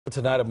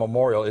Tonight, a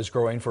memorial is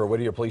growing for a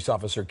Whittier police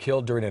officer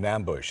killed during an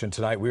ambush. And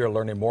tonight, we are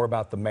learning more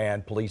about the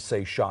man police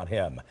say shot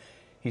him.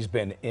 He's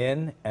been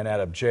in and out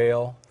of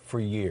jail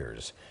for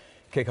years.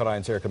 KCAL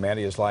 9's Erica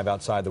Mandy is live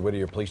outside the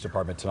Whittier Police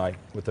Department tonight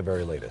with the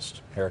very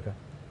latest. Erica?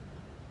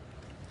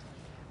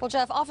 Well,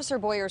 Jeff, Officer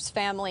Boyer's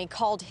family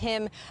called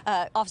him,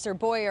 Officer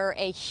Boyer,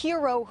 a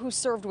hero who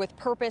served with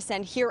purpose.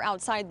 And here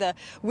outside the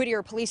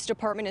Whittier Police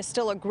Department is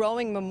still a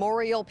growing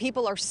memorial.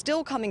 People are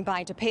still coming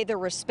by to pay their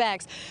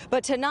respects.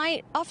 But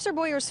tonight, Officer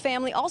Boyer's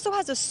family also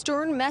has a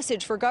stern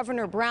message for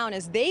Governor Brown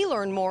as they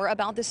learn more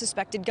about the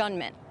suspected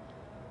gunman.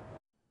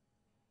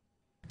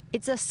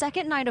 It's a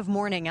second night of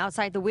mourning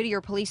outside the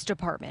Whittier Police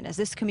Department as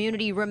this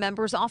community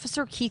remembers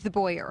Officer Keith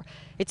Boyer.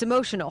 It's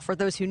emotional for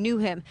those who knew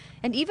him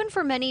and even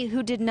for many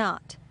who did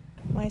not.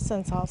 My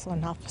son's also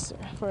an officer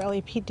for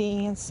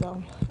LAPD, and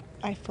so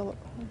I feel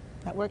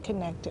that we're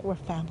connected, we're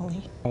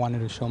family. I wanted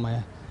to show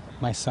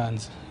my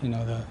sons,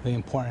 the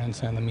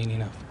importance and the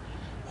meaning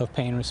of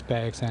paying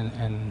respects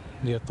and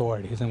the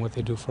authorities and what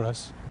they do for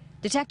us.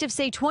 Detectives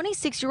say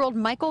 26-year-old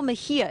Michael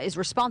Mejia is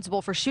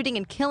responsible for shooting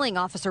and killing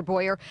Officer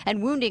Boyer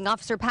and wounding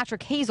Officer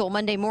Patrick Hazel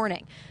Monday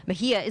morning.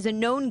 Mejia is a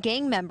known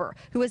gang member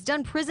who has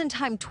done prison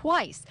time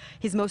twice.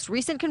 His most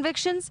recent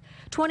convictions?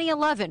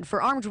 2011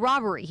 for armed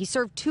robbery. He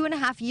served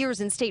 2.5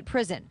 years in state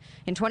prison.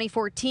 In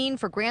 2014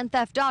 for grand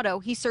theft auto,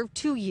 he served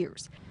 2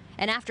 years.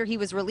 And after he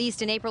was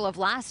released in April of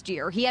last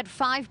year, he had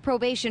 5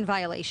 probation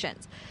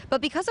violations. But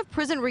because of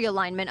prison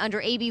realignment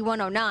under AB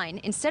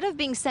 109, instead of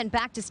being sent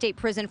back to state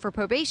prison for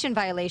probation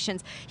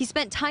violations, he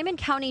spent time in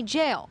county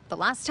jail. The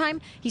last time,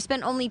 he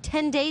spent only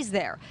 10 days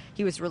there.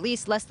 He was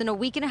released less than a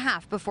week and a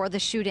half before the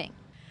shooting.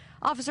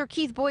 Officer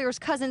Keith Boyer's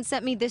cousin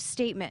sent me this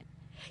statement.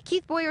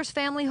 Keith Boyer's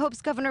family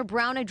hopes Governor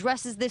Brown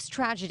addresses this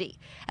tragedy.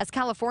 As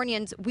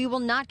Californians, we will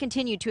not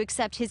continue to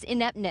accept his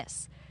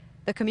ineptness.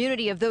 The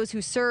community of those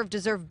who serve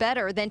deserve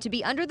better than to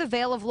be under the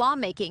veil of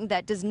lawmaking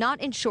that does not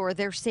ensure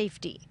their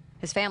safety.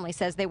 His family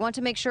says they want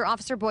to make sure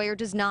Officer Boyer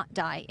does not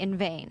die in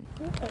vain.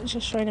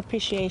 Just showing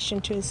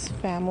appreciation to his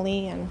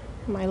family and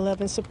my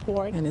love and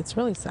support. And it's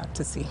really sad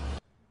to see.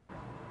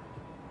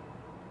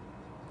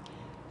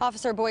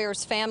 Officer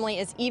Boyer's family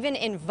is even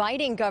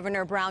inviting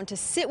Governor Brown to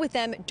sit with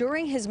them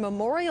during his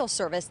memorial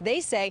service.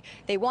 They say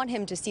they want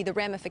him to see the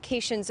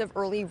ramifications of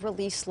early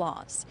release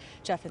laws.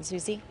 Jeff and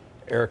Susie.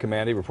 Erica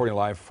Mandy reporting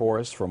live for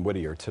us from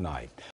Whittier tonight.